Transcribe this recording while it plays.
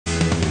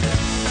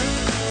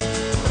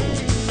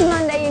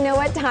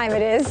time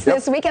it is.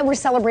 This weekend we're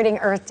celebrating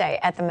Earth Day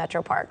at the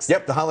Metroparks.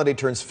 Yep, the holiday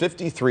turns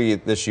 53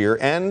 this year,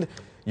 and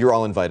you're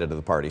all invited to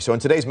the party. So in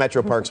today's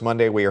Metroparks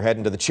Monday, we are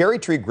heading to the Cherry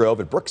Tree Grove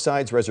at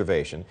Brookside's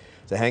Reservation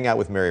to hang out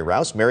with Mary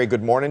Rouse. Mary,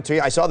 good morning to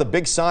you. I saw the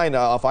big sign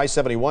off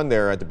I-71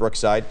 there at the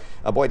Brookside.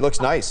 Boy, it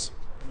looks nice.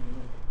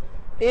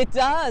 It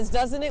does,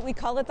 doesn't it? We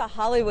call it the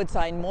Hollywood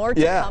sign. More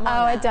to come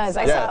on it does.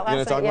 I saw it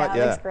last night. Yeah,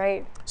 it looks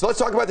great. So let's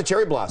talk about the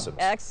cherry blossoms.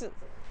 Excellent.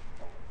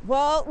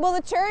 Well,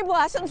 the cherry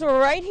blossoms were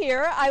right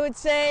here. I would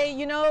say,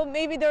 you know,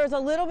 maybe there was a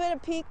little bit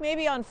of peak.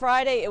 Maybe on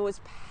Friday it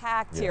was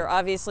packed here.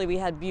 Obviously, we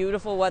had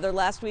beautiful weather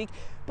last week,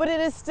 but it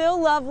is still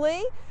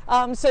lovely.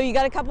 So you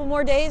got a couple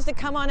more days to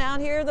come on out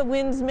here. The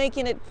wind's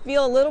making it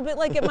feel a little bit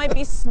like it might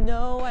be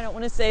snow. I don't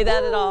want to say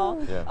that at all.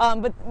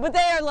 But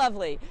they are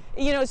lovely.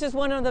 You know, it's just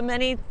one of the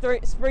many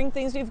spring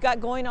things we've got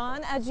going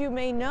on. As you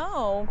may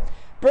know,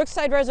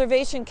 Brookside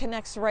Reservation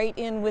connects right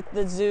in with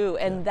the zoo,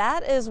 and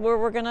that is where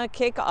we're going to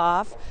kick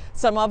off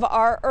some of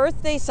our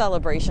Earth Day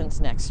celebrations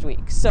next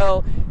week.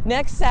 So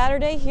next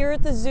Saturday here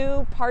at the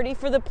zoo, Party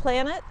for the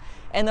Planet,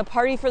 and the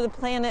Party for the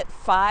Planet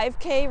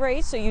 5K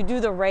race. So you do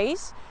the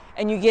race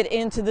and you get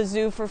into the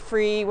zoo for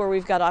free, where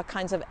we've got all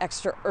kinds of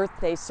extra Earth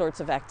Day sorts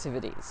of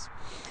activities.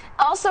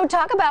 Also,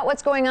 talk about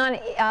what's going on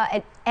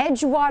at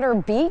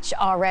Edgewater Beach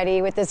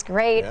already with this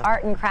great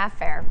art and craft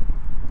fair.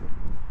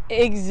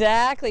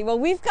 Exactly. Well,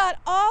 we've got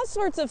all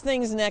sorts of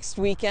things next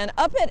weekend.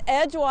 Up at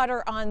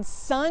Edgewater on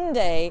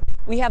Sunday,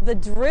 we have the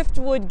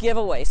Driftwood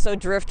giveaway. So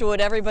Driftwood,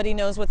 everybody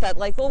knows what that's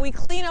like. Well, we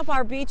clean up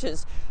our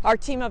beaches. Our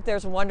team up there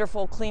is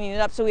wonderful cleaning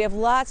it up. So we have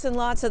lots and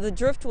lots of the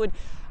Driftwood.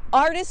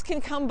 Artists can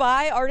come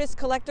by, artist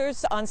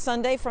collectors, on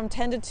Sunday from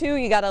 10 to 2.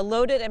 You got to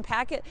load it and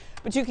pack it,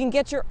 but you can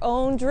get your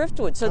own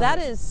driftwood. So that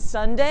is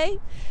Sunday.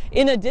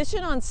 In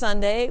addition, on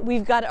Sunday,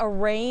 we've got a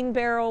rain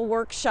barrel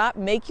workshop.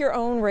 Make your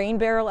own rain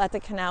barrel at the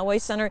Canalway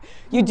Center.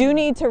 You do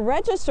need to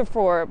register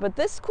for it, but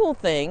this cool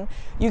thing,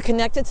 you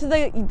connect it to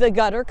the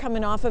gutter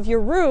coming off of your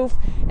roof,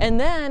 and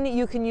then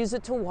you can use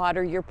it to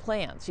water your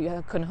plants.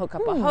 You can hook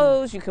up a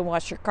hose, you can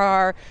wash your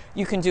car,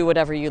 you can do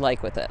whatever you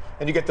like with it.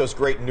 And you get those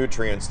great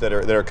nutrients that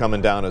are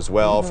coming down as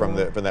well from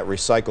that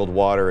recycled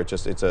water.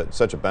 It's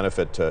such a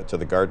benefit to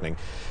the gardening.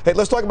 Hey,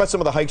 let's talk about some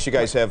of the hikes you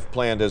guys have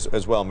planned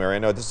as well, Mary. I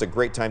know this is a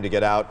great time to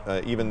get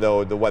out, even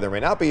though the weather may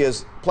not be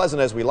as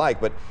pleasant as we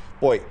like, but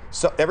boy,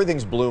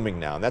 everything's blooming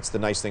now, and that's the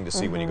nice thing to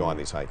see when you go on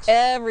these hikes.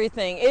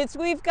 Everything.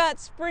 We've got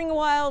spring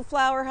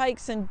wildflower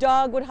hikes and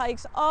dogwood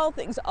hikes, all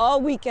things, all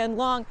weekend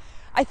long.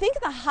 I think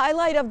the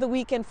highlight of the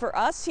weekend for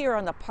us here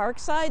on the park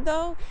side,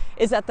 though,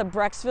 is at the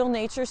Brecksville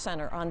Nature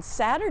Center. On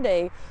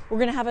Saturday, we're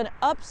going to have an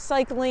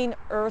upcycling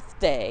Earth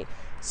Day.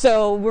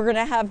 So we're going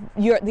to have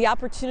the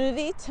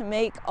opportunity to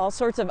make all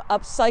sorts of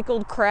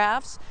upcycled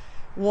crafts,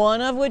 one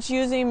of which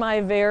using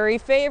my very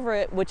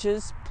favorite, which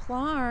is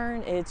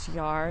plarn. It's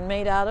yarn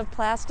made out of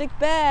plastic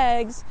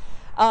bags.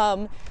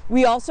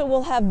 We also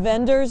will have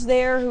vendors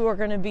there who are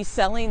going to be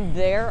selling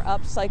their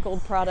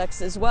upcycled products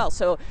as well.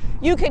 So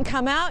you can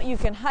come out, you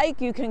can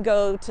hike, you can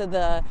go to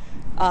the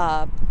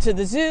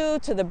zoo,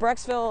 to the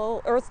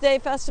Brecksville Earth Day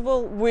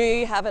Festival.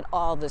 We have it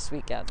all this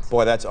weekend.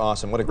 Boy, that's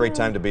awesome. What a great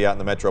time to be out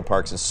in the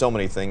Metroparks, and so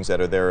many things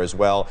that are there as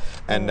well.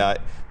 And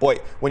boy,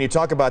 when you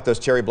talk about those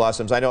cherry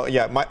blossoms, I know,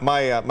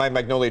 my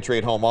magnolia tree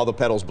at home, all the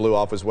petals blew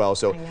off as well.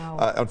 So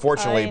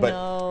unfortunately,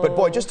 but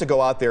boy, just to go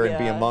out there and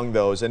be among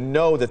those and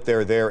know that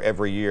they're there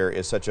every year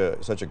is such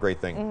a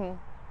great thing.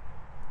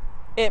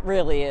 It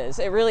really is.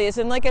 It really is.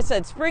 And like I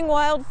said, spring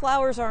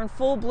wildflowers are in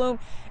full bloom.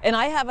 And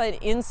I have an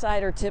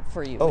insider tip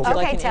for you. Would you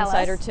like an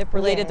insider tip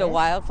related to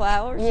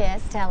wildflowers?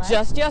 Yes, tell us.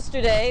 Just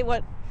yesterday,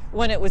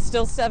 when it was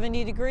still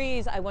 70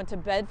 degrees, I went to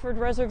Bedford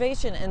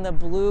Reservation, and the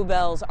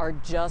bluebells are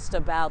just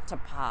about to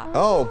pop.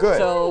 Oh, good.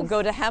 So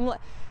go to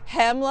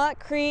Hemlock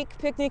Creek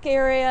picnic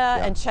area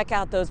and check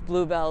out those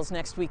bluebells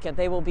next weekend.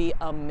 They will be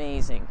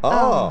amazing.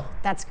 Oh,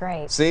 that's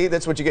great. See,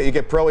 that's what you get. You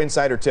get pro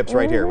insider tips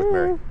right here with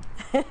Mary.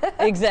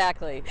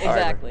 Exactly.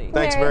 Right,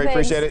 thanks, Mary.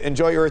 Appreciate it.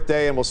 Enjoy your Earth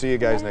Day, and we'll see you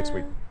guys next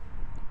week.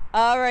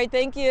 All right.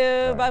 Thank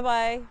you.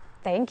 Bye-bye.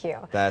 Thank you.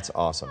 That's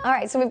awesome. All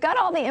right, so we've got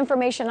all the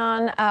information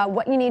on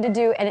what you need to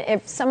do, and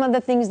if some of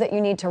the things that you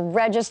need to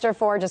register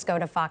for, just go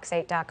to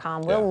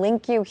fox8.com. We'll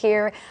link you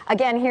here.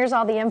 Again, here's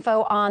all the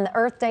info on the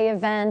Earth Day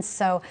events.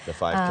 So the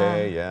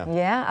 5K,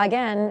 yeah,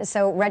 again,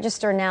 so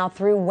register now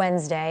through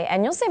Wednesday,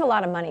 and you'll save a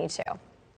lot of money too.